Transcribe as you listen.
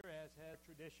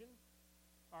tradition.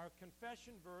 Our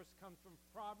confession verse comes from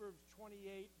Proverbs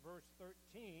 28, verse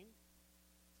 13.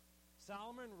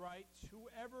 Solomon writes,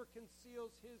 "Whoever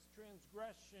conceals his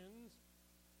transgressions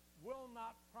will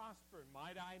not prosper."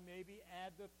 Might I maybe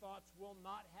add the thoughts, will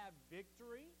not have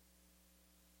victory?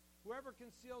 Whoever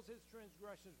conceals his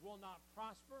transgressions will not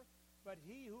prosper, but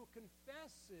he who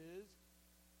confesses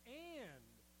and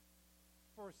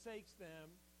forsakes them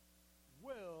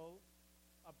will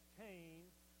obtain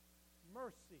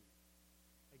mercy.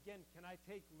 Again, can I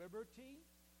take liberty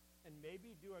and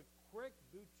maybe do a quick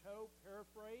Buteau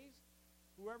paraphrase?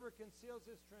 Whoever conceals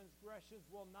his transgressions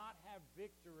will not have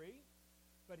victory,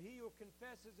 but he who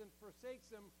confesses and forsakes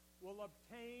them will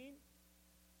obtain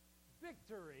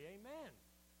victory. Amen.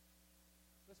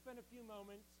 Let's spend a few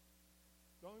moments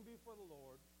going before the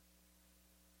Lord,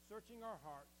 searching our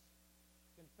hearts,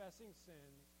 confessing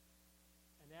sins,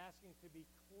 and asking to be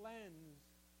cleansed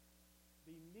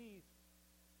beneath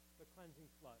the cleansing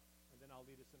flood. And then I'll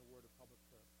lead us in a word of public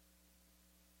prayer.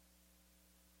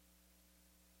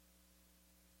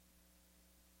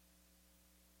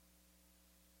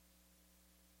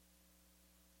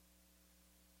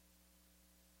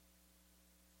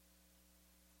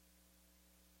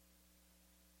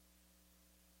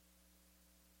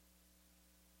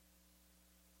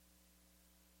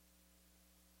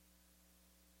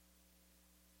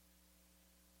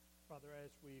 Father,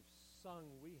 as we've sung,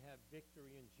 we have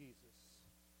victory in Jesus.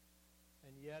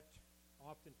 And yet,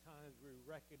 oftentimes we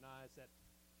recognize that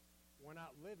we're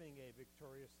not living a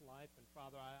victorious life. And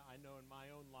Father, I know in my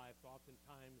own life,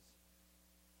 oftentimes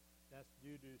that's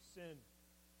due to sin.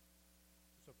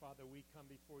 So Father, we come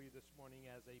before you this morning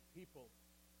as a people,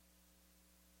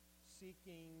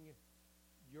 seeking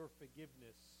your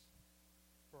forgiveness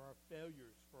for our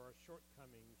failures, for our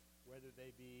shortcomings, whether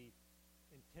they be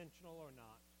intentional or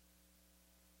not.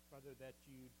 Father, that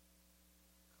you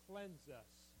cleanse us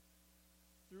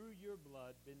through your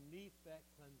blood beneath that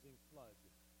cleansing flood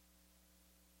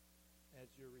as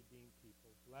your redeemed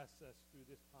people. Bless us through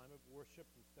this time of worship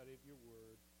and study of your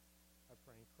word. I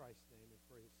pray in Christ's name and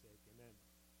for his sake. Amen.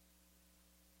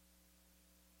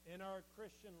 In our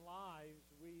Christian lives,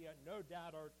 we no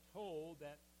doubt are told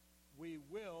that we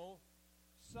will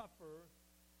suffer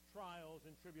trials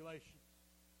and tribulations.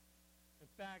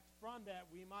 In fact, from that,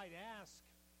 we might ask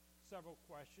several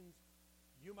questions.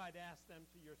 You might ask them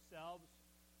to yourselves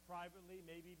privately,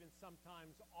 maybe even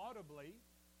sometimes audibly,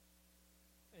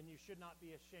 and you should not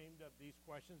be ashamed of these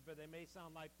questions, but they may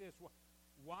sound like this.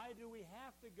 Why do we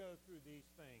have to go through these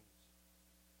things?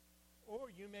 Or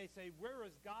you may say, where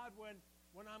is God when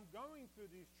I'm going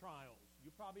through these trials?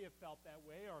 You probably have felt that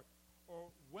way. Or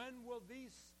when will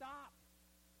these stop?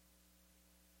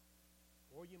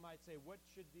 Or you might say, what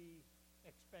should the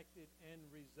expected end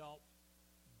result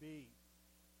be?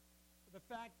 The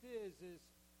fact is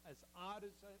as odd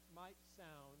as it might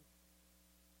sound,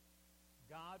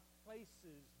 God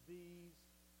places these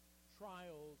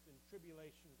trials and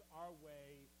tribulations our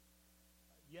way,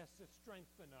 yes, to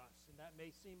strengthen us. And that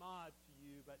may seem odd to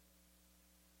you, but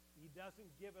he doesn't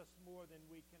give us more than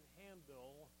we can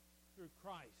handle through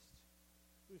Christ,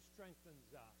 who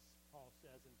strengthens us, Paul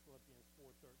says in Philippians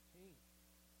 4:13.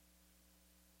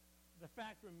 The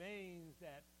fact remains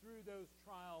that through those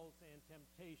trials and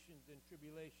temptations and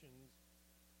tribulations,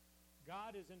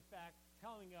 God is in fact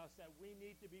telling us that we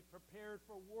need to be prepared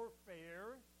for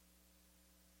warfare,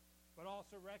 but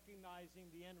also recognizing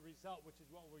the end result, which is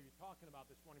what we were talking about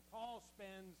this morning. Paul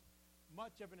spends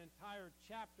much of an entire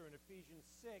chapter in Ephesians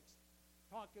 6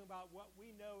 talking about what we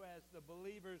know as the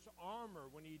believer's armor,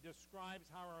 when he describes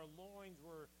how our loins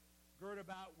were girt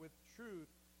about with truth,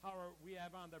 how we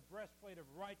have on the breastplate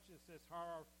of righteousness, how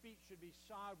our feet should be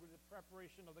shod with the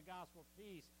preparation of the gospel of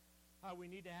peace, how we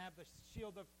need to have the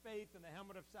shield of faith and the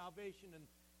helmet of salvation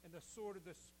and the sword of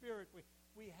the Spirit.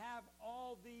 We have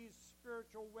all these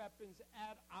spiritual weapons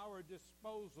at our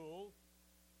disposal,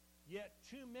 yet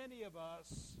too many of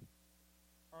us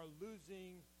are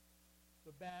losing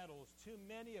the battles. Too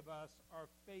many of us are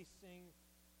facing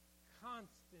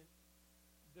constant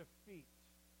defeat.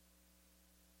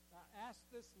 Now, ask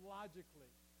this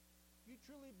logically. If you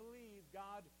truly believe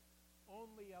God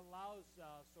only allows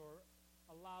us or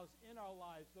allows in our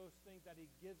lives those things that he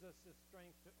gives us the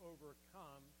strength to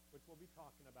overcome, which we'll be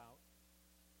talking about,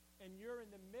 and you're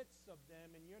in the midst of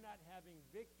them and you're not having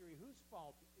victory, whose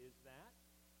fault is that?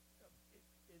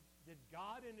 Did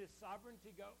God in his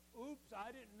sovereignty go, oops,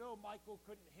 I didn't know Michael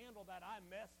couldn't handle that. I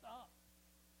messed up.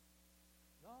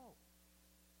 No.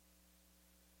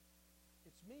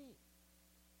 It's me.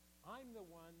 I'm the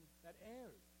one that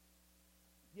erred.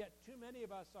 Yet too many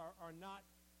of us are not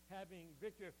having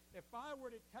victory. If I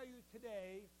were to tell you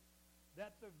today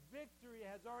that the victory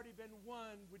has already been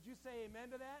won, would you say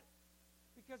amen to that?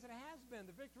 Because it has been.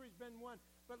 The victory's been won.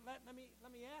 But let me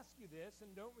ask you this,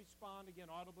 and don't respond again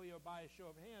audibly or by a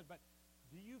show of hands, but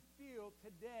do you feel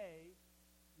today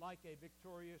like a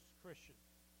victorious Christian?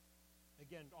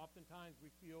 Again, oftentimes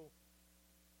we feel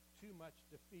too much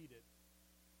defeated.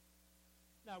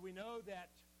 Now, we know that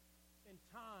in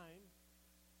time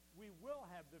we will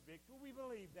have the victory. We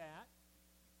believe that.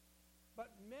 But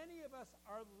many of us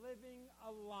are living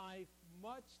a life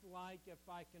much like, if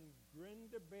I can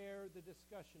grin to bear the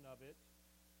discussion of it,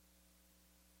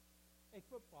 a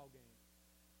football game.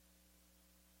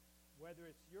 Whether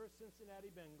it's your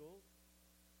Cincinnati Bengals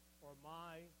or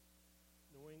my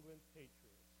New England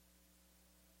Patriots.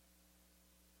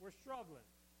 We're struggling.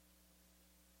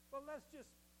 But let's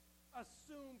just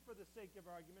assume, for the sake of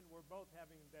argument, we're both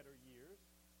having better years.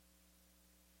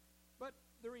 But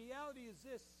the reality is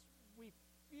this. We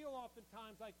feel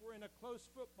oftentimes like we're in a close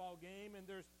football game and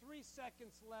there's 3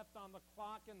 seconds left on the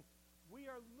clock and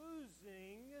we are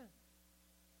losing.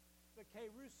 The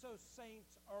Caruso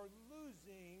Saints are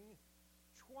losing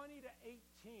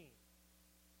 20-18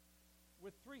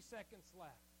 with 3 seconds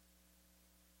left.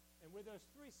 And with those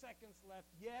 3 seconds left,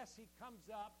 yes, he comes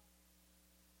up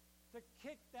to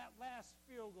kick that last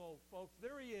field goal, folks.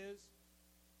 There he is,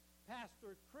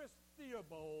 Pastor Chris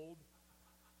Theobald,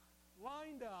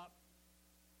 lined up,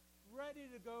 ready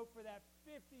to go for that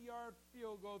 50-yard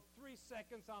field goal, 3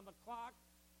 seconds on the clock.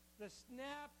 The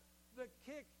snap, the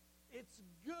kick, it's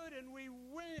good and we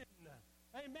win.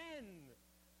 Amen.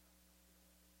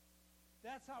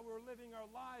 That's how we're living our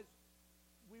lives.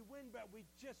 We win, but we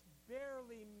just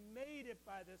barely made it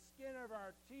by the skin of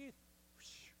our teeth.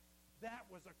 That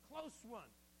was a close one.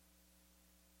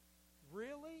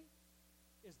 Really?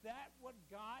 Is that what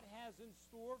God has in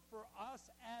store for us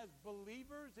as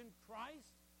believers in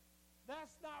Christ?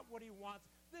 That's not what he wants.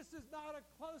 This is not a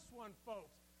close one,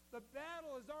 folks. The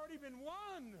battle has already been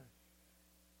won.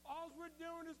 All we're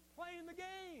doing is playing the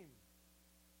game.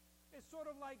 It's sort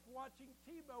of like watching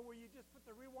Tebow where you just put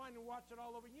the rewind and watch it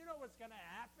all over. You know what's going to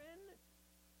happen,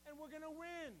 and we're going to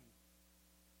win.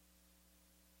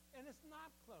 And it's not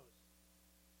close.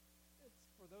 It's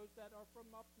for those that are from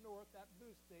up north, that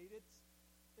blue state,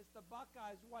 it's the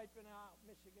Buckeyes wiping out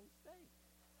Michigan State.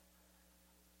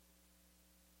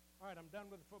 All right, I'm done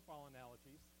with the football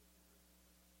analogies.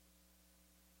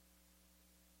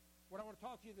 What I want to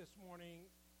talk to you this morning,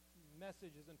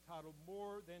 message is entitled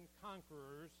More Than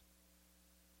Conquerors,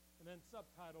 and then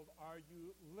subtitled, Are You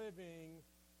Living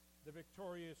the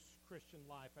Victorious Christian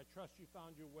Life? I trust you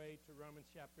found your way to Romans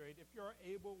chapter 8. If you're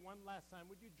able, one last time,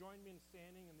 would you join me in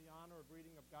standing in the honor of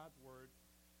reading of God's Word?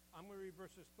 I'm going to read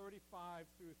verses 35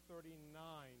 through 39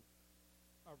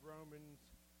 of Romans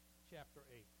chapter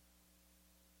 8.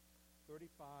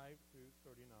 35 through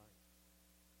 39.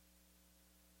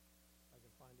 I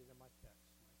can find it in my text.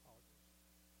 My apologies.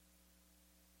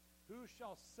 Who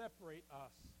shall separate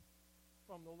us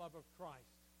from the love of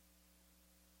Christ?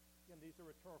 Again, these are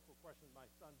rhetorical questions. My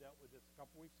son dealt with this a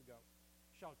couple weeks ago.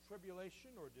 Shall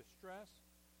tribulation or distress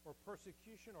or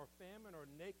persecution or famine or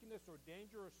nakedness or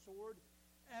danger or sword?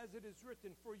 As it is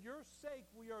written, for your sake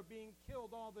we are being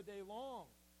killed all the day long.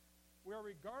 We are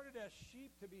regarded as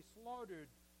sheep to be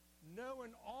slaughtered. No,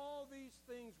 in all these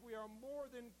things we are more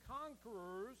than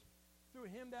conquerors through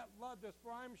him that loved us.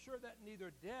 For I am sure that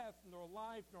neither death, nor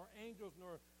life, nor angels,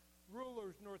 nor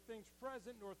rulers, nor things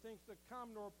present, nor things to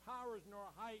come, nor powers, nor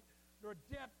height, nor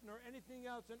depth, nor anything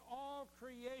else in all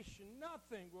creation,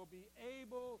 nothing will be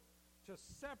able to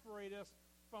separate us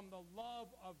from the love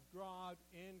of God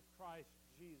in Christ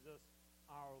Jesus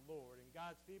our Lord. And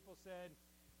God's people said,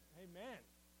 Amen.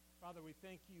 Father, we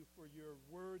thank you for your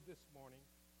word this morning.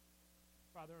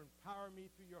 Father, empower me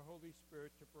through your Holy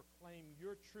Spirit to proclaim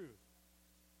your truth.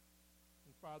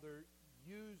 And Father,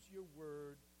 use your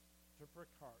word to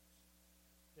prick hearts,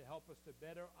 to help us to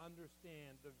better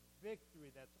understand the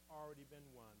victory that's already been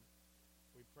won.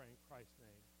 We pray in Christ's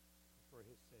name and for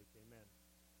his sake. Amen.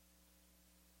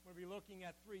 We'll be looking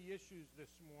at 3 issues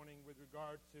this morning with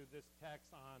regard to this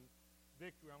text on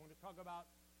victory. I'm going to talk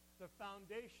about the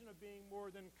foundation of being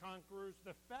more than conquerors,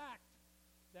 the fact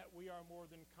that we are more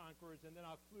than conquerors, and then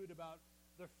I'll conclude about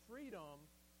the freedom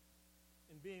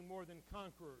in being more than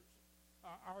conquerors.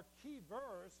 Our key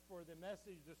verse for the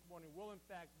message this morning will in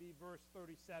fact be verse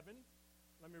 37.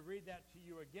 Let me read that to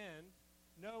you again.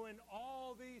 No, in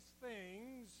all these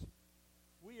things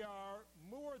we are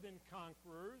more than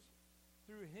conquerors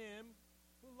through him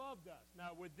who loved us.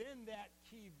 Now within that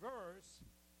key verse,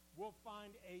 we'll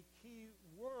find a key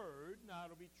word. Now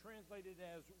it'll be translated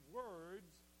as words,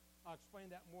 I'll explain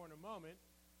that more in a moment.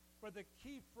 But the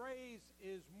key phrase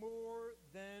is more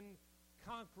than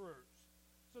conquerors.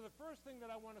 So the first thing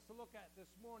that I want us to look at this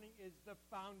morning is the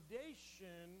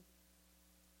foundation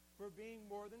for being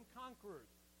more than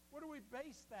conquerors. What do we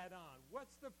base that on?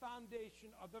 What's the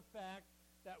foundation of the fact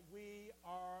that we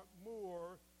are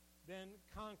more than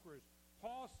conquerors?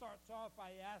 Paul starts off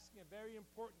by asking a very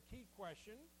important key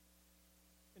question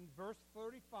in verse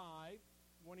 35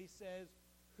 when he says,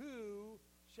 "Who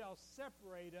shall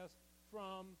separate us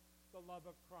from the love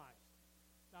of Christ?"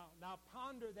 Now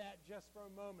ponder that just for a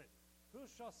moment. Who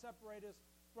shall separate us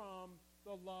from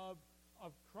the love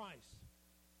of Christ?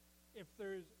 If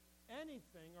there's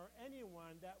anything or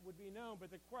anyone that would be known,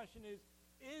 but the question is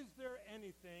there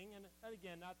anything, and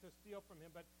again, not to steal from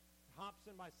him, but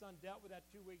Hobson, my son, dealt with that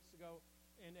 2 weeks ago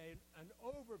in an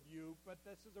overview, but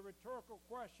this is a rhetorical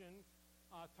question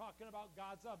talking about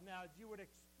God's love. Now, as you would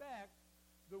expect,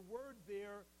 the word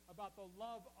there about the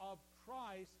love of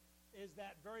Christ is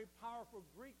that very powerful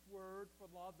Greek word for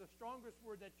love, the strongest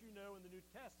word that you know in the New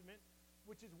Testament,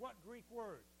 which is what Greek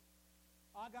word?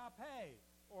 Agape,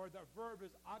 or the verb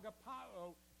is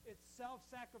agapao. It's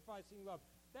self-sacrificing love.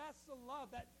 That's the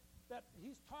love that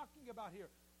he's talking about here.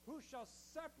 Who shall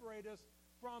separate us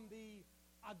from the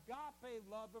agape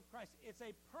love of Christ? It's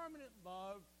a permanent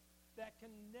love that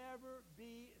can never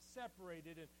be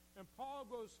separated. And Paul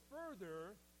goes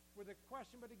further with a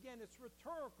question, but again, it's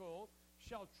rhetorical.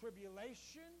 Shall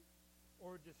tribulation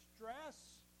or distress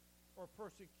or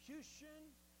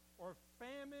persecution or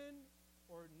famine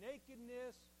or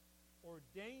nakedness or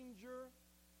danger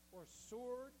or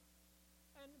sword?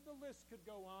 And the list could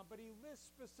go on, but he lists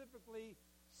specifically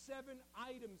 7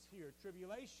 items here: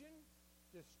 tribulation,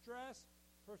 distress,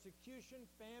 persecution,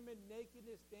 famine,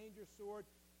 nakedness, danger, sword.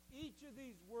 Each of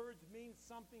these words means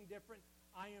something different.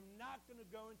 I am not going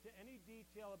to go into any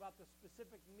detail about the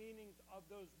specific meanings of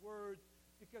those words,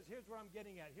 because here's what I'm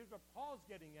getting at. Here's what Paul's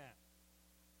getting at.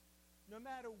 No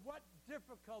matter what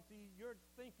difficulty you're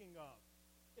thinking of,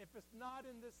 if it's not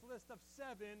in this list of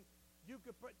 7, you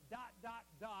could put ...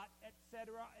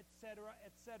 etc., etc.,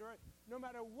 etc. No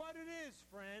matter what it is,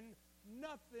 friend,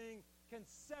 nothing can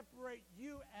separate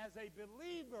you as a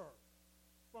believer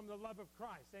from the love of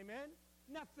Christ. Amen?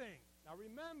 Nothing. Now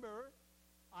remember,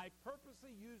 I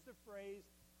purposely use the phrase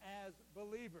as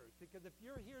believers, because if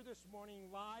you're here this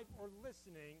morning live or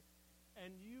listening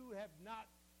and you have not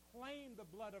claimed the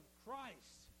blood of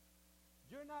Christ,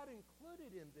 you're not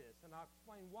included in this, and I'll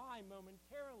explain why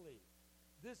momentarily.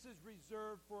 This is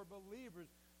reserved for believers.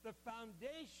 The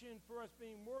foundation for us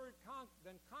being more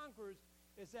than conquerors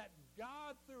is that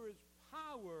God, through his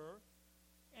power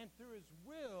and through his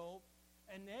will,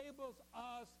 enables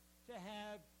us to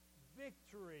have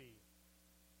victory.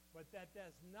 But that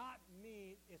does not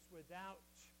mean it's without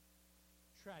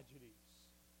tragedies.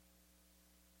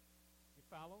 You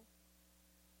follow?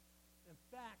 In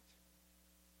fact,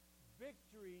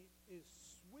 victory is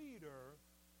sweeter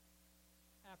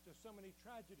after so many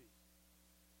tragedies.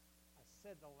 I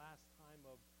said the last time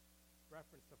of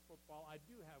reference to football, I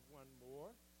do have one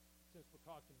more, since we're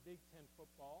talking Big Ten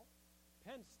football.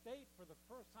 Penn State, for the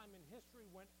first time in history,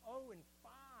 went 0-5.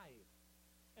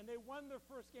 And they won their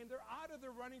first game. They're out of the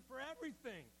running for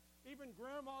everything, even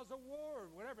Grandma's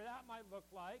Award, whatever that might look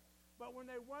like. But when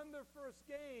they won their first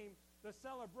game, the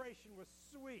celebration was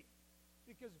sweet,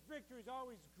 because victory is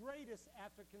always greatest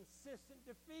after consistent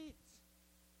defeats.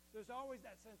 There's always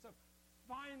that sense of,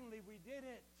 finally, we did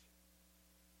it.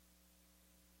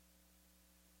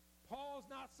 Paul's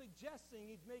not suggesting,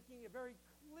 he's making it very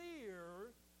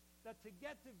clear that to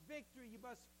get to victory, you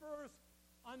must first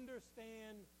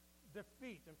understand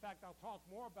defeat. In fact, I'll talk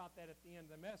more about that at the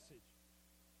end of the message.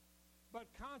 But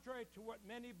contrary to what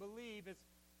many believe,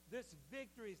 this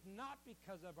victory is not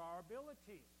because of our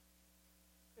abilities.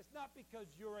 It's not because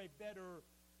you're a better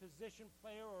position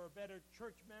player or a better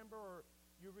church member or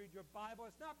you read your Bible.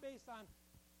 It's not based on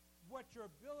what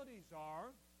your abilities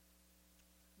are,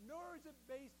 nor is it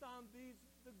based on the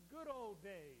good old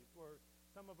days, where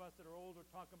some of us that are older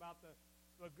talk about the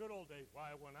good old days.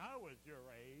 Why, when I was your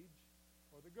age,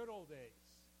 or the good old days.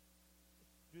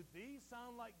 Do these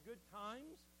sound like good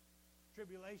times?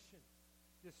 Tribulation,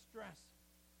 distress,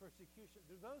 persecution.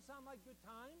 Do those sound like good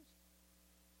times?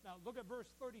 Now look at verse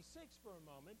 36 for a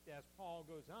moment as Paul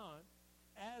goes on.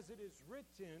 As it is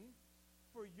written,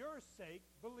 for your sake,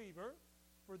 believer,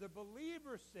 for the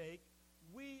believer's sake,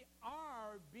 we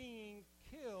are being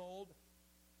killed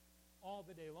all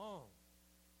the day long.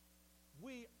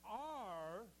 We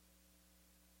are,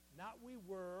 not we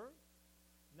were,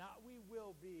 not we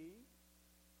will be,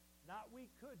 not we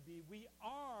could be. We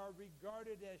are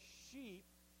regarded as sheep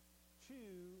to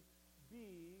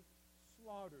be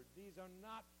slaughtered. These are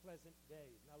not pleasant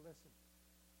days. Now listen.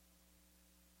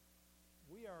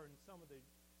 We are in some of the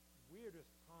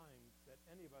weirdest times that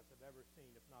any of us have ever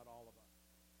seen, if not all of us.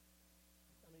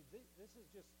 I mean, this is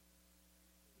just,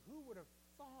 who would have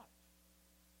thought,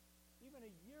 even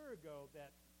a year ago,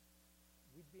 that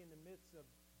we'd be in the midst of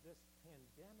this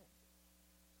pandemic?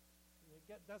 I mean,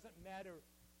 it doesn't matter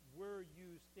where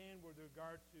you stand with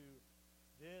regard to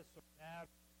this or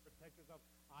that, protect yourself.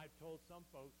 I've told some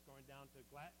folks going down to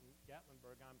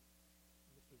Gatlinburg,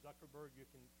 Mr. Zuckerberg, you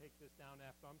can take this down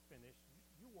after I'm finished.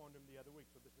 You warned him the other week,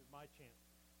 so this is my chance.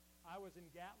 I was in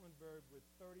Gatlinburg with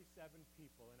 37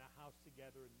 people in a house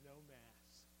together, no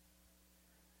mask.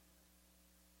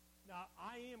 Now,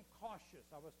 I am cautious.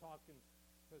 I was talking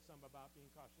to some about being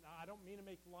cautious. Now, I don't mean to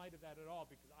make light of that at all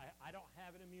because I don't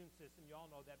have an immune system. You all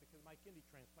know that because of my kidney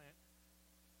transplant.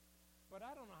 But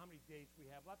I don't know how many days we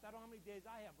have left. I don't know how many days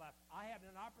I have left. I had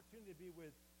an opportunity to be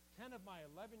with 10 of my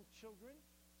 11 children,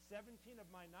 17 of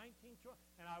my 19 children,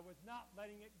 and I was not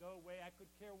letting it go away. I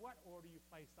could care what order you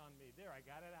placed on me. There, I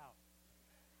got it out.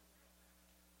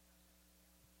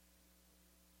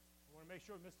 I want to make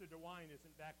sure Mr. DeWine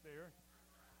isn't back there.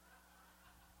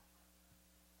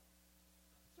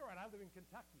 It's all right, I live in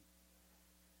Kentucky.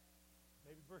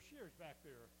 Maybe Berkshires back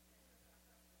there.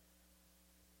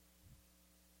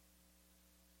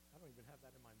 I don't even have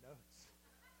that in my notes.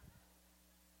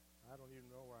 I don't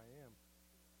even know where I am.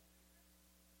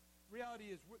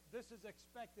 Reality is, this is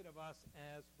expected of us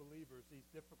as believers, these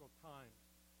difficult times.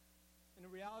 And in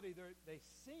reality, they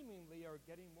seemingly are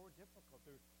getting more difficult.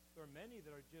 There are many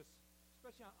that are just,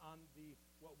 especially on the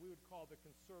what we would call the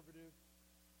conservative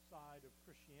side of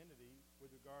Christianity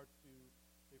with regard to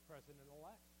the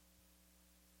president-elect.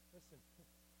 Listen,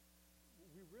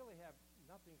 we really have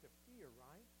nothing to fear,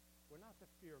 right? We're not to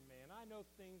fear man. I know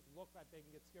things look like they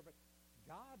can get scared, but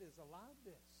God has allowed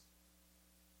this.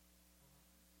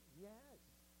 He has.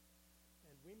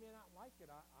 And we may not like it.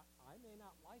 I may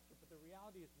not like it, but the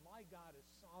reality is my God is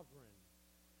sovereign.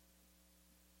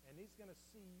 And he's going to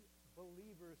see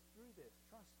believers through this.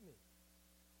 Trust me.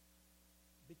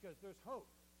 Because there's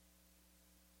hope.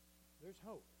 There's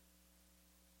hope.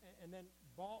 And then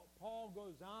Paul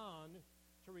goes on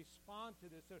to respond to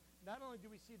this. So not only do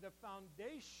we see the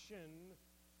foundation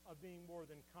of being more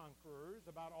than conquerors,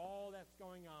 about all that's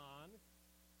going on,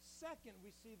 second, we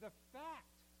see the fact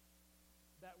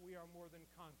that we are more than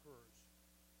conquerors.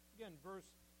 Again, verse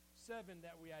 7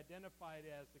 that we identified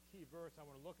as the key verse, I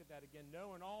want to look at that again.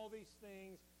 No, in all these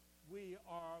things we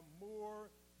are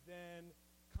more than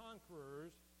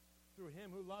conquerors through him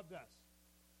who loved us.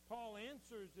 Paul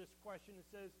answers this question and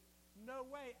says, no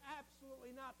way,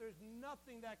 absolutely not. There's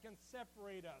nothing that can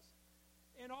separate us.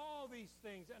 In all these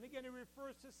things, and again, he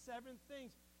refers to 7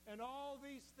 things. In all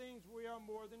these things, we are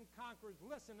more than conquerors.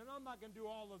 Listen, and I'm not going to do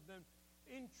all of them.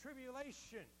 In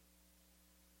tribulation,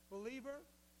 believer,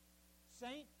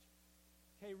 saint,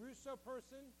 K-Russo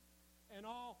person, and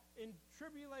all. In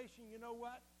tribulation, you know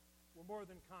what? We're more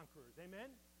than conquerors. Amen?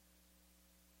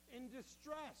 In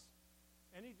distress.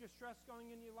 Any distress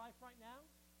going in your life right now?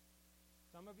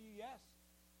 Some of you, yes.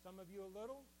 Some of you a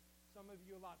little. Some of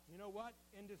you a lot. You know what?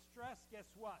 In distress, guess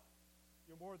what?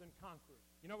 You're more than conquerors.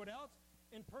 You know what else?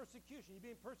 In persecution. You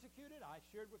being persecuted? I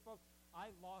shared with folks.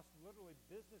 I lost literally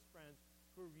business friends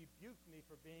who rebuked me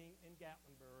for being in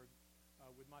Gatlinburg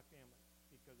with my family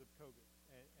because of COVID.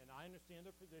 And I understand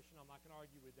their position. I'm not going to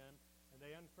argue with them. And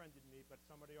they unfriended me, but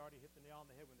somebody already hit the nail on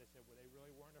the head when they said, well, they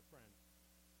really weren't a friend.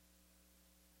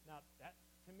 Now, that,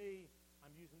 to me,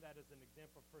 I'm using that as an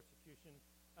example of persecution.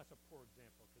 That's a poor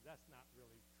example because that's not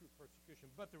really true persecution.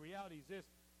 But the reality is this,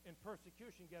 in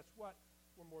persecution, guess what?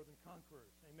 We're more than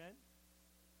conquerors. Amen?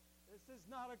 This is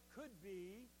not a could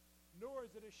be, nor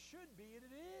is it a should be, and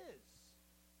it is.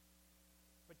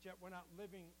 But yet we're not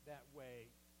living that way.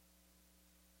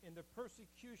 In the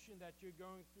persecution that you're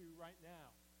going through right now,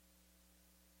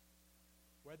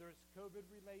 whether it's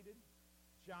COVID-related,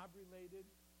 job-related,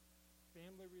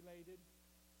 family-related,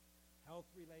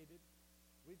 health-related,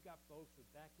 we've got folks with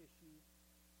back issues,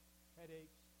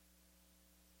 headaches,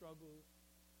 struggles.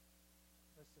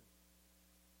 Listen,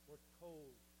 we're told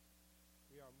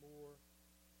we are more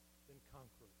than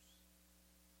conquerors.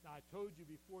 Now, I told you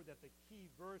before that the key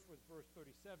verse was verse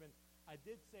 37. I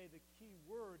did say the key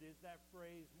word is that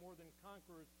phrase, more than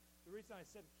conquerors. The reason I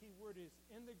said key word is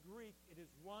in the Greek, it is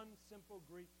one simple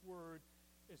Greek word.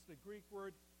 It's the Greek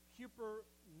word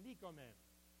hupernikomene.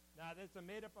 Now, that's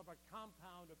made up of a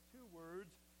compound of 2 words,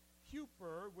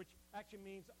 huper, which actually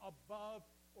means above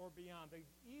or beyond. The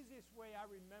easiest way I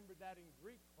remembered that in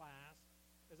Greek class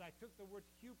is I took the word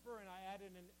huper and I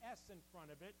added an S in front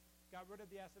of it, got rid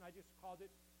of the S, and I just called it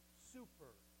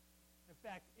super. In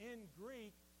fact, in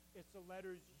Greek, it's the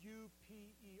letters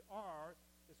U-P-E-R.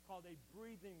 It's called a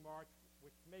breathing mark,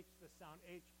 which makes the sound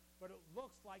H, but it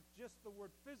looks like just the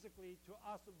word physically. To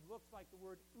us, it looks like the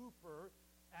word ooper,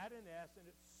 add an S, and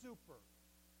it's super.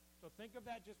 So think of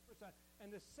that just for a second.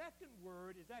 And the second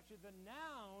word is actually the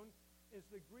noun is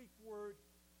the Greek word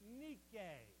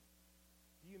Nike.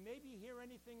 Do you maybe hear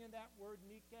anything in that word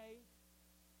Nike?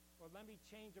 Or let me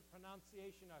change the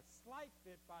pronunciation a slight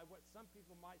bit by what some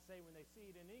people might say when they see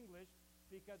it in English,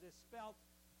 because it's spelled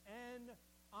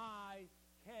Nike,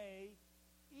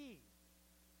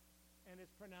 and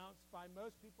it's pronounced by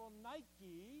most people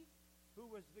Nike, who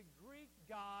was the Greek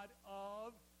god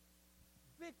of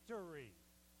victory.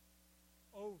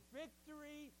 Oh,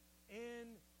 victory in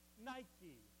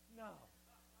Nike. No.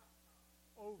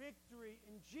 Oh, victory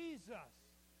in Jesus,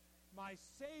 my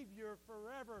Savior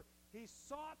forever. He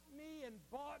sought me and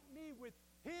bought me with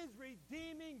his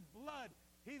redeeming blood.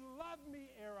 He loved me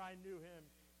ere I knew him,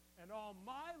 and all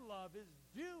my love is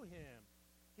due him.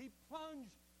 He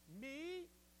plunged me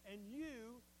and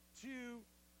you to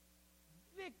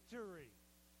victory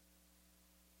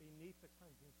beneath the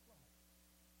cleansing flood.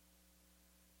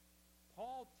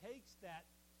 Paul takes that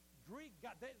Greek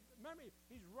God. Remember,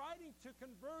 he's writing to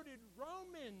converted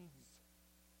Romans.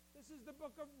 This is the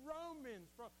book of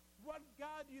Romans. What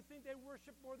God do you think they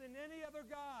worship more than any other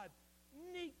God?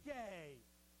 Nike.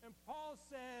 And Paul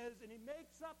says, and he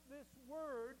makes up this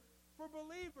word for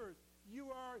believers.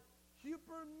 You are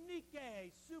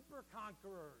hypernike, super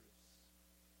conquerors.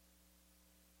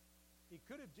 He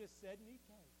could have just said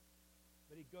Nike,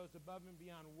 but he goes above and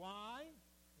beyond. Why?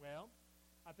 Well,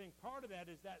 I think part of that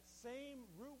is that same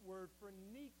root word for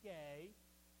Nike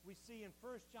we see in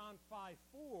 1 John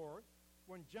 5:4,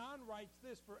 when John writes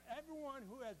this, for everyone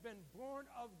who has been born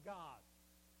of God,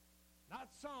 not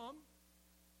some,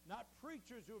 not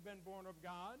preachers who have been born of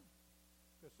God,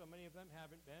 because so many of them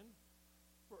haven't been.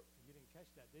 You didn't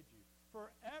catch that, did you?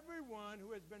 For everyone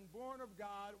who has been born of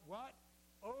God, what?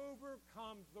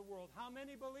 Overcomes the world. How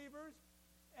many believers?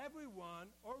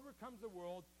 Everyone overcomes the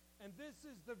world. And this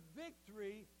is the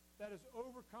victory that has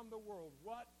overcome the world.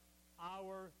 What?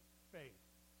 Our faith.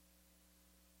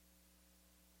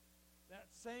 That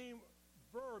same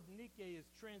verb, Nike,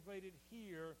 is translated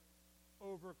here,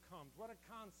 overcomes. What a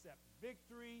concept.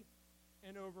 Victory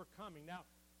and overcoming. Now,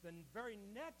 the very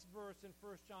next verse in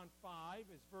 1 John 5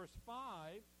 is verse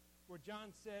 5, where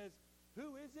John says,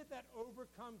 who is it that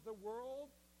overcomes the world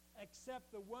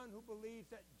except the one who believes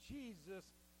that Jesus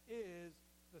is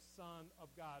the Son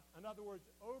of God? In other words,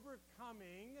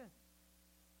 overcoming,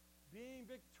 being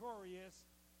victorious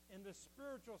in the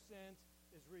spiritual sense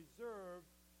is reserved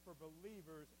for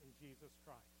believers in Jesus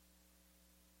Christ.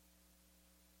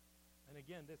 And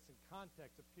again, this in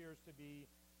context appears to be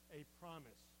a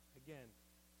promise. Again,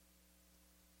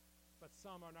 but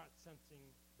some are not sensing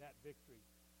that victory.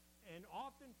 And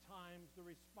oftentimes the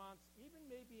response, even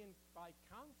maybe by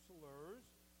counselors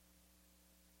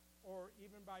or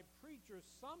even by preachers,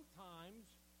 sometimes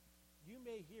you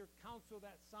may hear counsel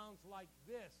that sounds like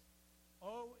this.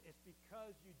 Oh, it's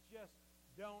because you just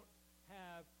don't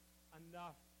have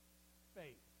enough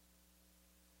faith.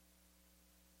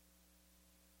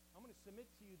 I'm going to submit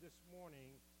to you this morning,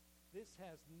 this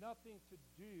has nothing to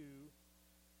do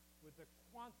with the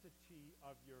quantity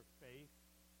of your faith,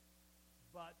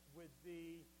 but with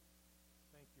the,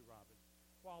 thank you, Robin,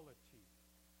 quality.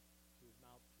 She's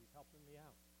helping me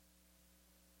out.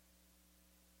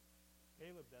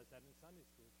 Caleb does that in Sunday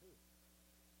school too.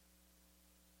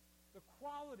 The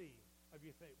quality of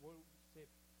your faith. Well, say,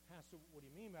 Pastor, what do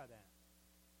you mean by that?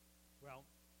 Well,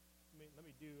 let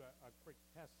me do a quick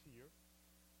test here.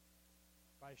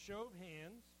 By show of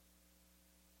hands,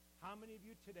 how many of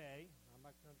you today, I'm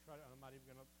not even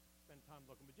going to spend time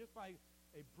looking, but just by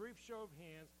a brief show of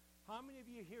hands, how many of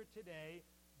you here today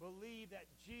believe that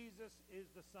Jesus is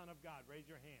the Son of God? Raise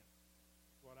your hand.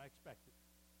 That's what I expected.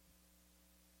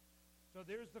 So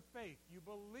there's the faith. You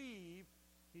believe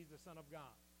he's the Son of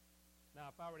God. Now,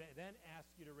 if I were to then ask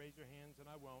you to raise your hands, and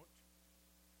I won't,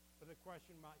 but the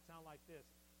question might sound like this.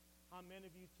 How many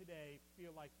of you today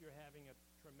feel like you're having a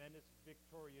tremendous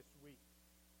victorious week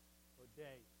or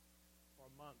day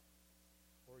or month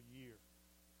or year?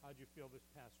 How'd you feel this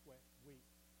past week?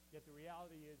 Yet the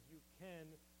reality is you can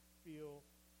feel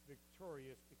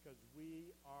victorious because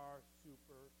we are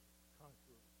super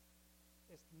conquerors.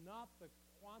 It's not the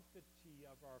quantity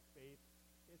of our faith,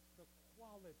 it's the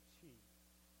quality.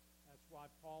 That's why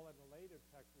Paul in a later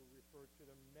text will refer to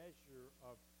the measure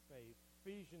of faith.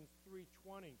 Ephesians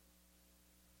 3:20.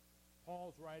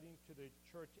 Paul's writing to the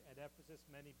church at Ephesus.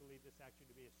 Many believe this actually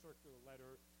to be a circular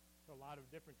letter to a lot of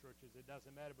different churches. It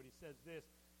doesn't matter, but he says this,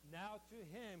 "Now to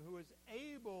him who is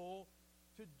able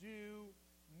to do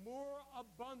more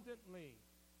abundantly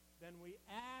than we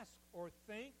ask or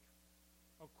think,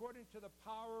 according to the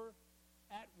power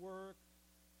at work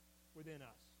within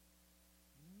us."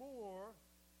 More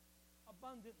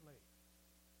abundantly.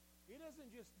 He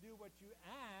doesn't just do what you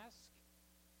ask.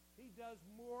 He does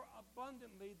more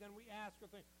abundantly than we ask or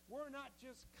think. We're not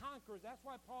just conquerors. That's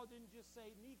why Paul didn't just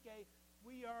say, Nike,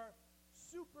 we are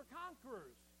super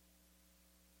conquerors.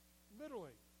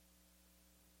 Literally.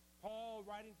 Paul,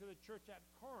 writing to the church at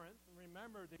Corinth, and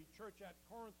remember the church at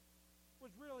Corinth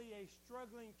was really a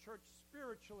struggling church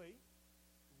spiritually.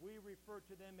 We refer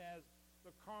to them as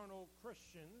the carnal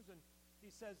Christians. And he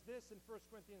says this in 1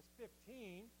 Corinthians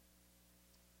 15,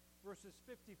 verses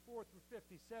 54 through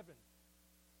 57.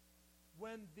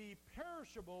 "When the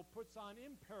perishable puts on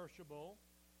imperishable,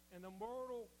 and the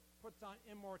mortal puts on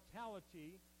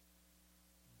immortality,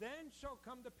 then shall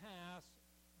come to pass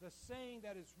the saying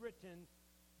that is written,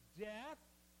 death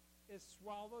is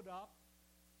swallowed up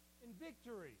in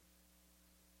victory.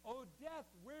 O death,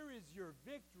 where is your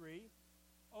victory?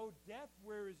 O death,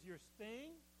 where is your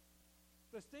sting?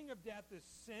 The sting of death is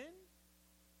sin.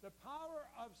 The power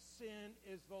of sin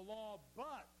is the law,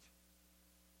 but,"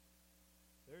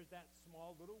 there's that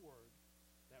small little word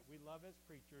that we love as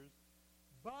preachers,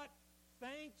 "but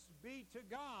thanks be to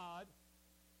God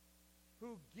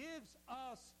who gives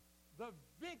us the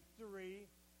victory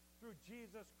through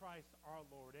Jesus Christ our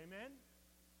Lord." Amen?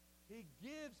 He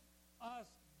gives us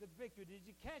the victory. Did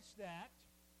you catch that?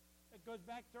 It goes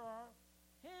back to our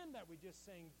hymn that we just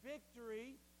sang,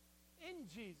 victory in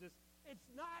Jesus. It's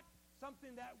not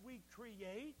something that we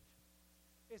create.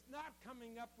 It's not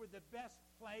coming up with the best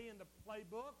play in the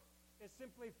playbook. It's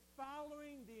simply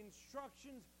following the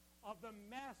instructions of the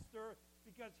Master,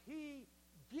 because he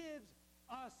gives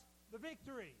us the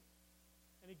victory.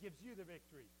 And he gives you the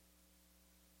victory.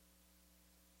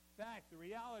 In fact, the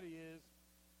reality is,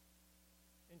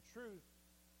 in truth,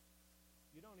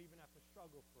 you don't even have to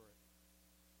struggle for it.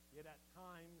 Yet at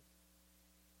times,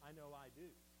 I know I do,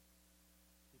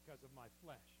 because of my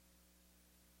flesh.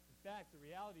 In fact, the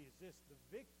reality is this: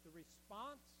 the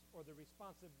response or the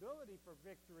responsibility for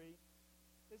victory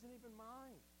isn't even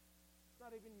mine. It's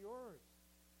not even yours.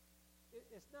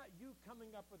 It's not you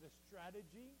coming up with a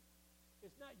strategy.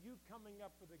 It's not you coming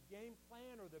up with a game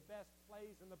plan or the best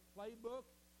plays in the playbook.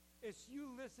 It's you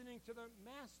listening to the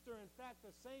Master. In fact,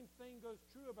 the same thing goes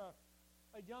true of a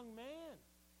young man.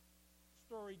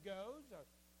 Story goes, a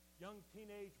young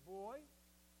teenage boy,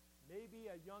 maybe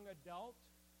a young adult.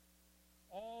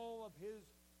 All of his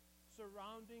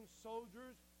surrounding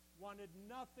soldiers wanted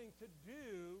nothing to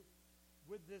do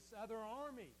with this other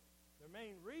army. The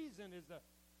main reason is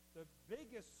the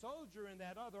biggest soldier in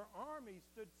that other army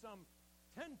stood some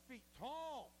 10 feet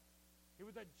tall. He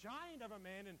was a giant of a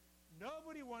man, and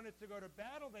nobody wanted to go to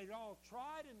battle. They'd all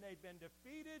tried, and they'd been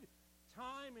defeated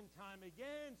time and time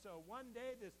again. So one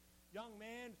day, this young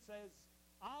man says,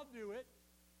 "I'll do it."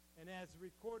 And as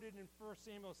recorded in 1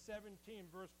 Samuel 17,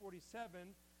 verse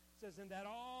 47, says, "And that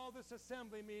all this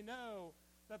assembly may know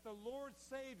that the Lord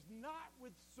saves not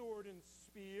with sword and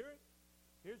spear."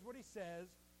 Here's what he says: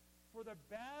 "For the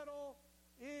battle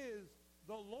is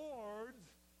the Lord's,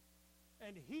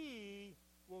 and he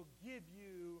will give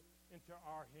you into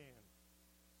our hand."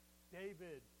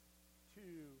 David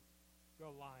to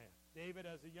Goliath. David,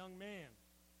 as a young man,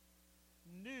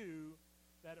 knew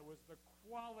that it was the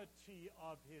quality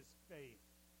of his faith,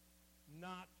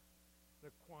 not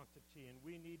the quantity. And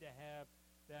we need to have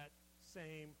that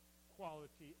same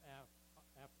quality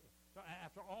after. So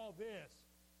after all this,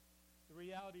 the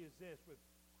reality is this: with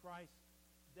Christ's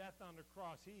death on the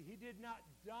cross, he did not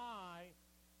die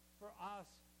for us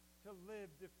to live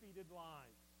defeated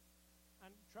lives.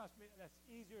 And trust me, that's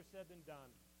easier said than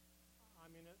done. I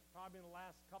mean, probably in the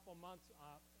last couple months,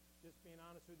 just being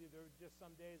honest with you, there were just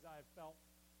some days I have felt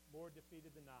more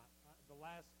defeated than not. The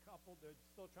last couple, they're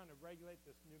still trying to regulate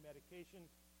this new medication.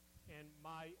 And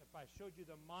if I showed you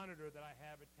the monitor that I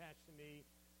have attached to me,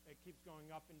 it keeps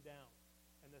going up and down.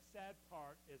 And the sad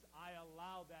part is I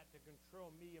allow that to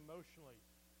control me emotionally,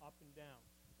 up and down.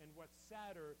 And what's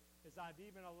sadder is I've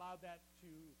even allowed that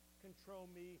to control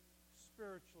me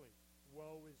spiritually.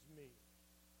 Woe is me.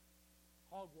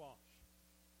 Hogwash.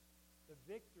 The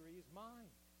victory is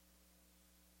mine.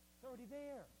 It's already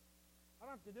there. I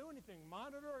don't have to do anything,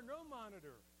 monitor or no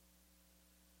monitor.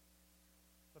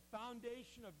 The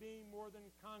foundation of being more than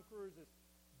conquerors is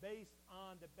based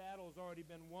on the battle has already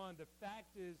been won. The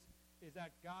fact is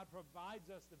that God provides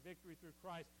us the victory through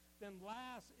Christ. then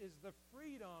last is the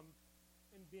freedom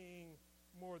in being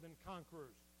more than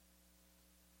conquerors.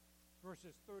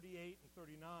 Verses 38 and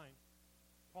 39,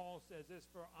 Paul says this,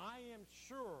 "For I am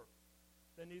sure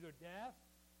that neither death,"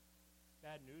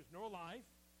 bad news, "nor life,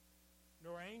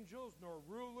 nor angels, nor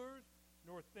rulers,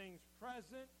 nor things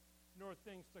present, nor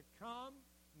things to come,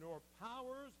 nor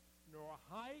powers, nor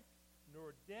height,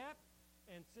 nor depth,"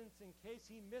 and since in case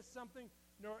he missed something,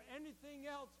 "nor anything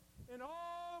else in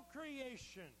all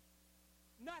creation,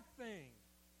 nothing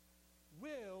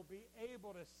will be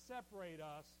able to separate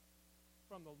us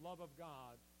from the love of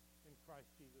God in Christ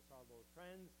Jesus our Lord."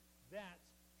 Friends,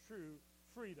 that's true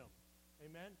freedom.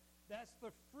 Amen? That's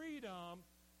the freedom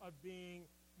of being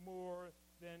more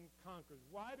than conquerors.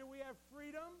 Why do we have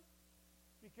freedom?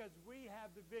 Because we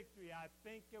have the victory. I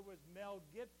think it was Mel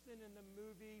Gibson in the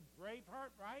movie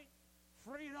Braveheart, right?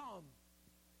 Freedom.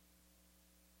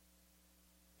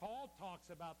 Paul talks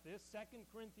about this, 2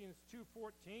 Corinthians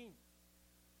 2:14.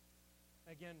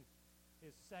 Again,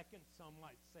 his second, some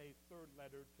might say third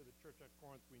letter to the church at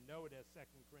Corinth. We know it as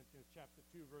 2 Corinthians chapter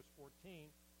 2, verse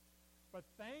 14. "But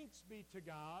thanks be to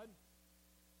God,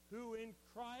 who in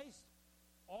Christ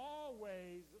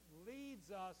always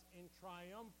leads us in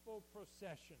triumphal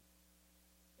procession,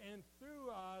 and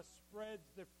through us spreads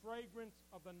the fragrance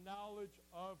of the knowledge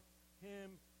of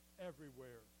him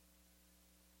everywhere."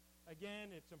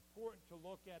 Again, it's important to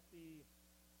look at the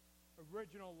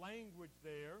original language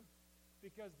there,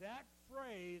 because that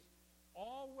phrase,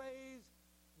 "always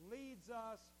leads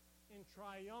us in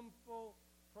triumphal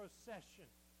procession."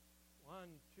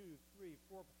 1, 2, 3,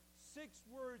 4, 6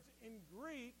 words in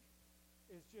Greek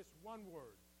is just one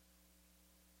word.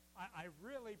 I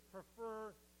really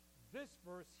prefer this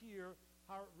verse here,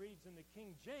 how it reads in the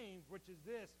King James, which is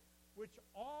this, "which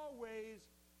always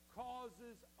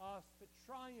causes us to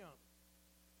triumph."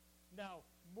 Now,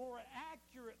 more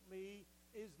accurately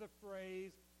is the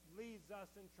phrase, "leads us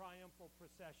in triumphal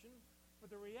procession." But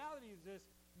the reality is this,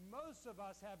 most of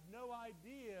us have no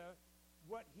idea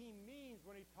what he means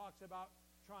when he talks about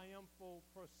triumphal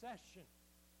procession.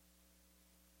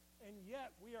 And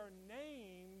yet we are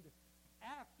named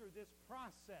after this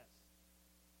process,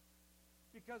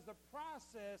 because the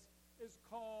process is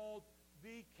called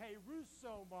the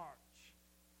Kerusso March.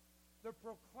 The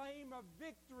Proclaim of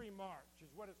Victory March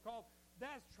is what it's called.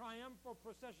 That's triumphal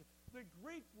procession. The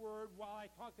Greek word, while I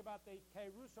talked about the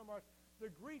Kerusso March,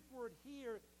 the Greek word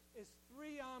here is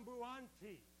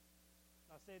triambuanti.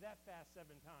 I'll say that fast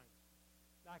 7 times.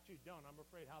 Actually, don't. I'm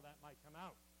afraid how that might come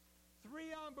out.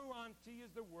 Triambuanti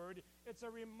is the word. It's a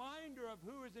reminder of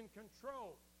who is in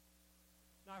control.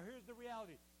 Now, here's the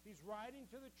reality. He's writing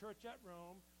to the church at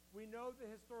Rome. We know the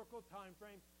historical time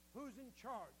frame. Who's in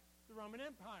charge? The Roman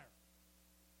Empire.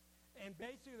 And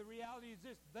basically, the reality is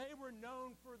this. They were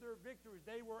known for their victories.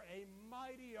 They were a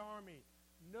mighty army.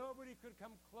 Nobody could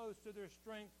come close to their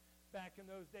strength back in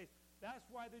those days. That's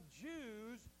why the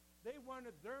Jews, they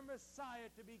wanted their Messiah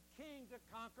to be king to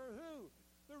conquer who?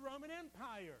 The Roman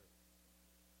Empire.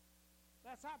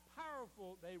 That's how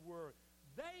powerful they were.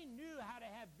 They knew how to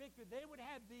have victory. They would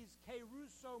have these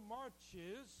Kerusso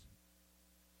marches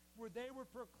where they would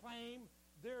proclaim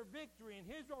their victory. And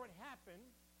here's what would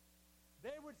happen.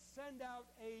 They would send out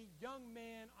a young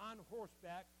man on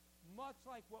horseback, much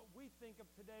like what we think of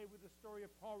today with the story of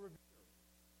Paul Revere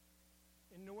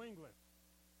in New England.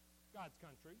 God's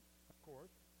country, of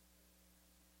course.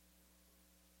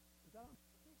 Is that on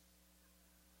purpose?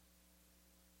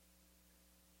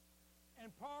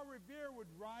 And Paul Revere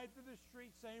would ride through the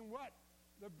street saying, what?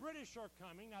 The British are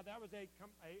coming. Now, that was a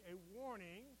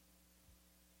warning.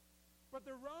 But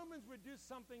the Romans would do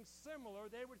something similar.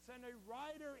 They would send a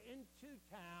rider into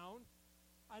town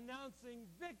announcing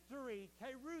victory,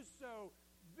 Kerusso,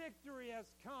 victory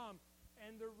has come.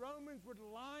 And the Romans would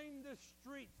line the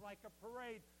streets like a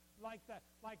parade, like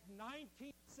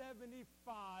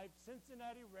 1975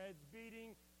 Cincinnati Reds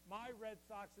beating my Red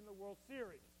Sox in the World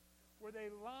Series, where they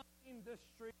lined the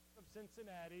streets of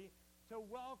Cincinnati to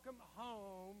welcome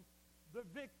home the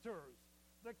victors,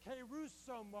 the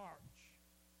Kerusso March.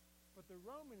 But the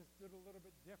Romans did a little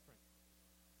bit different,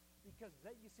 because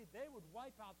they would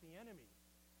wipe out the enemy,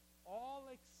 all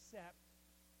except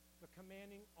the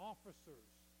commanding officers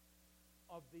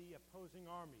of the opposing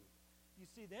army. You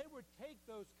see, they would take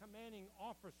those commanding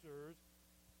officers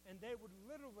and they would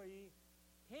literally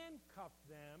handcuff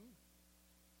them,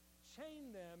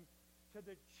 chain them to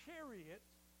the chariot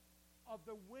of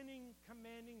the winning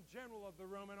commanding general of the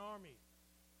Roman army.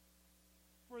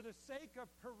 For the sake of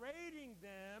parading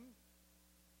them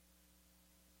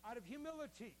out of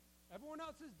humility. Everyone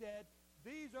else is dead.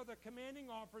 These are the commanding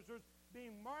officers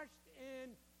being marched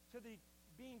in to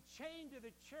being chained to the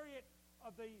chariot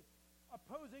of the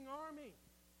opposing army.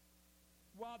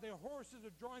 While their horses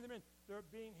are drawing them in, they're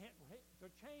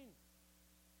chained.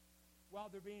 While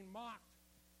they're being mocked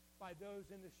by those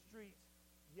in the streets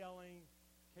yelling,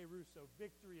 Keruso,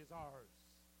 victory is ours.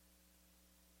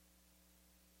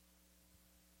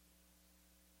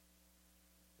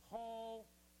 Paul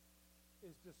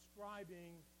is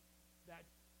describing that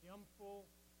triumphal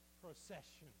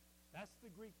procession. That's the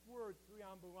Greek word,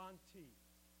 triambulanti,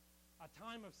 a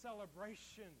time of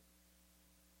celebration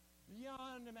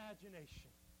beyond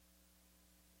imagination.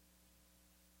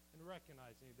 And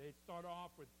recognizing, they start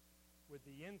off with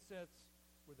the incense,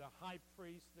 with the high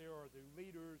priest. There are the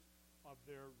leaders of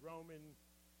their Roman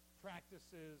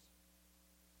practices,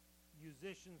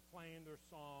 musicians playing their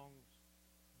songs,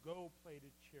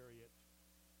 gold-plated chariot,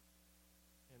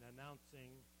 and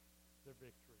announcing the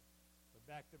victory. But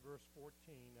back to verse 14,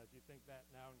 as you think that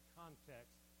now in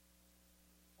context,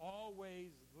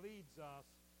 always leads us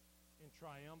in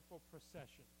triumphal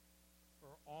procession,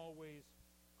 or always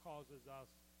causes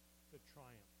us to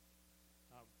triumph.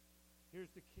 Here's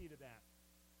the key to that.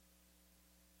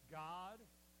 God,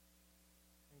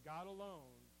 and God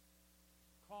alone,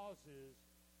 causes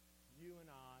you and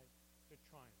I to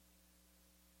triumph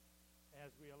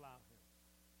as we allow him,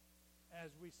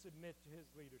 as we submit to his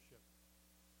leadership.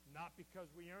 Not because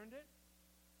we earned it,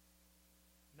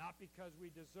 not because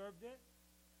we deserved it,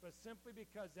 but simply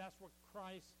because that's what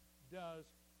Christ does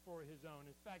for his own.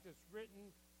 In fact, it's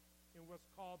written in what's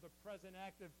called the present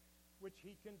active, which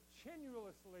he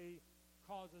continuously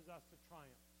causes us to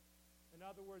triumph. In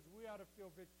other words, we ought to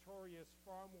feel victorious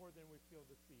far more than we feel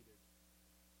defeated.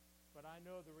 But I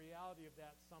know the reality of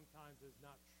that sometimes is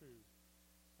not true.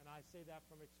 And I say that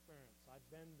from experience. I've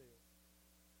been there.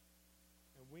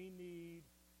 And we need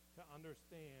to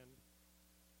understand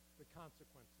the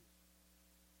consequences.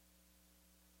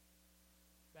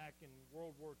 Back in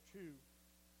World War II,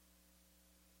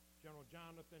 General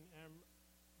Jonathan M.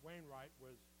 Wainwright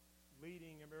was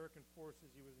leading American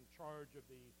forces. He was in charge of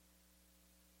the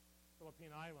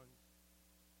Philippine Islands.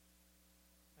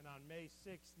 And on May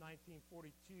 6,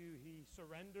 1942, he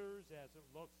surrenders as it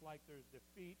looks like there's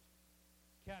defeat.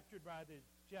 Captured by the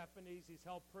Japanese, he's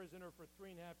held prisoner for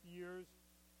 3.5 years.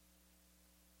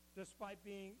 Despite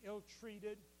being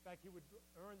ill-treated, in fact, he would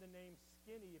earn the name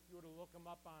Skinny. If you were to look him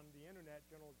up on the internet,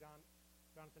 General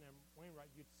Jonathan M. Wainwright,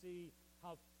 you'd see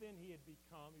how thin he had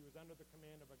become. He was under the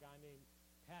command of a guy named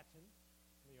Patton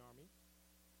in the Army.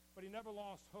 But he never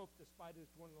lost hope despite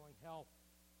his dwindling health.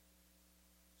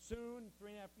 Soon,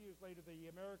 3.5 years later,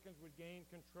 the Americans would gain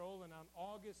control, and on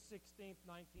August 16,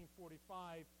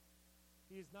 1945,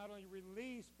 he is not only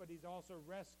released, but he's also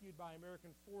rescued by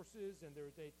American forces, and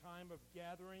there's a time of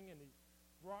gathering, and he's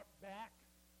brought back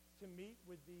to meet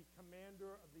with the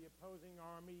commander of the opposing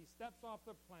army. He steps off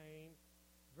the plane,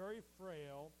 very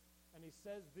frail, and he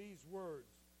says these words,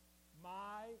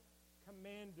 "My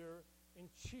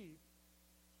commander-in-chief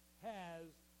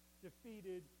has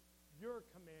defeated your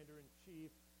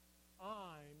commander-in-chief.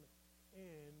 I'm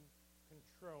in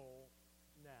control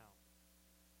now."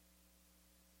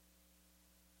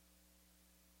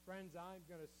 Friends, I'm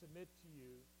going to submit to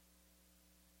you,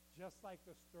 just like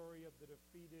the story of the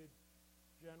defeated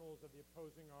generals of the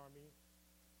opposing army,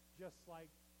 just like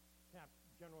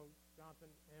General Jonathan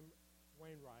M.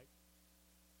 Wainwright,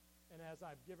 and as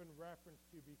I've given reference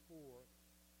to before,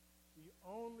 the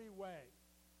only way,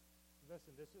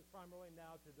 listen, this is primarily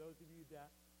now to those of you that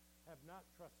have not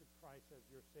trusted Christ as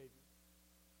your Savior.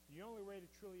 The only way to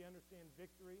truly understand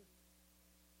victory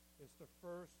is to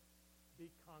first be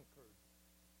conquered.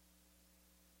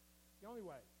 The only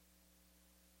way.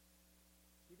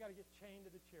 You got to get chained to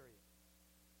the chariot.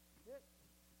 That's it.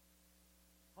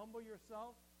 Humble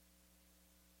yourself.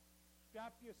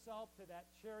 Strap yourself to that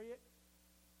chariot.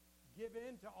 Give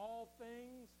in to all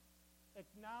things.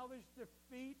 Acknowledge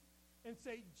defeat and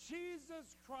say,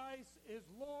 Jesus Christ is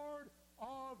Lord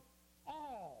of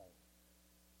all.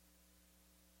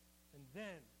 And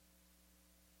then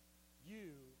you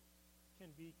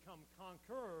can become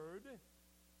conquered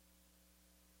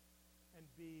and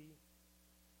be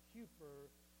Huper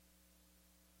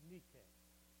Nike.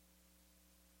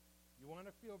 You want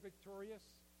to feel victorious?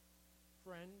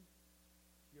 Friend,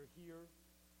 you're here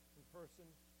in person,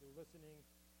 you're listening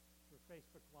through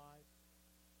Facebook Live.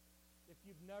 If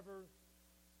you've never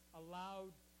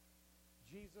allowed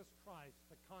Jesus Christ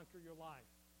to conquer your life,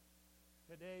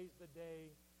 today's the day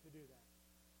to do that.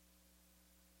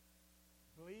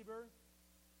 Believer,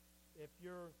 if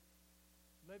you're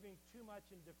living too much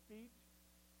in defeat,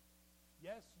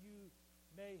 yes, you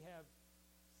may have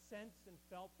sensed and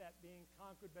felt that being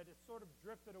conquered, but it sort of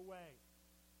drifted away.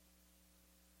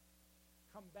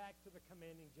 come back to the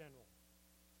commanding general.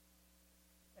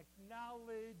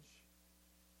 Acknowledge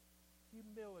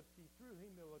humility, through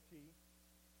humility,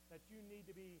 that you need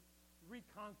to be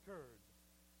reconquered.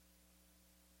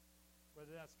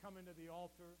 Whether that's coming to the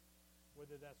altar,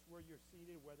 whether that's where you're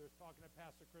seated, whether it's talking to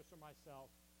Pastor Chris or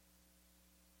myself.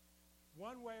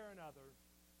 One way or another,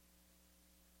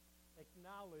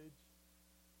 acknowledge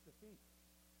defeat.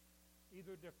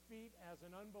 Either defeat as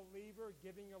an unbeliever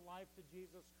giving your life to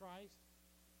Jesus Christ,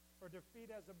 or defeat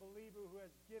as a believer who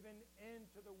has given in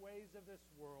to the ways of this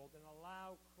world and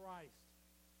allow Christ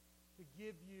to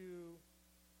give you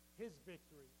his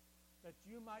victory, that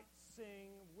you might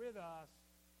sing with us,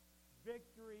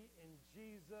 victory in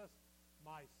Jesus,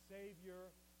 my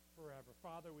Savior, forever.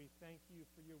 Father, we thank you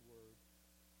for your word.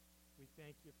 We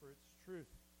thank you for its truth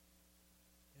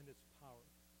and its power.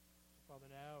 So, Father,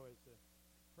 now as the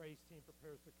praise team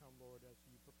prepares to come, Lord, as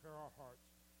you prepare our hearts,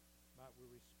 might we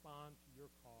respond to your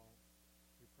call.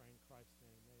 We pray in Christ's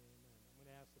name. Amen. I'm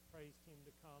going to ask the praise team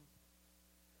to come.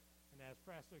 And as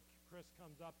Pastor Chris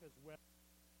comes up as well,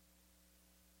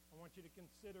 I want you to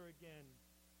consider again,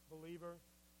 believer,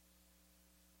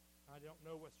 I don't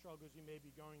know what struggles you may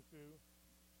be going through.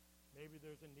 Maybe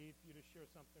there's a need for you to share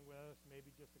something with us,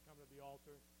 maybe just to come to the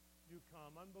altar. You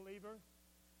come. Unbeliever,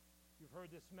 you've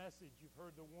heard this message. You've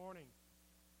heard the warning.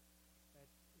 That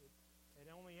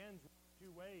it only ends two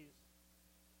ways.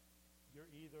 You're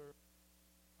either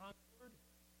conquered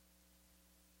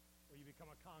or you become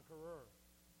a conqueror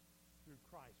through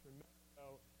Christ. Remember,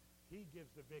 though, he gives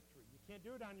the victory. You can't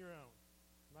do it on your own,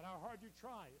 no matter how hard you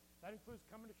try. That includes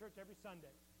coming to church every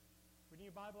Sunday, reading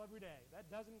your Bible every day.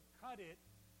 That doesn't cut it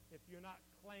if you're not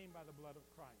claimed by the blood of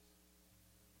Christ.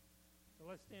 So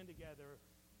let's stand together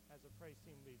as the praise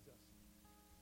team leads us.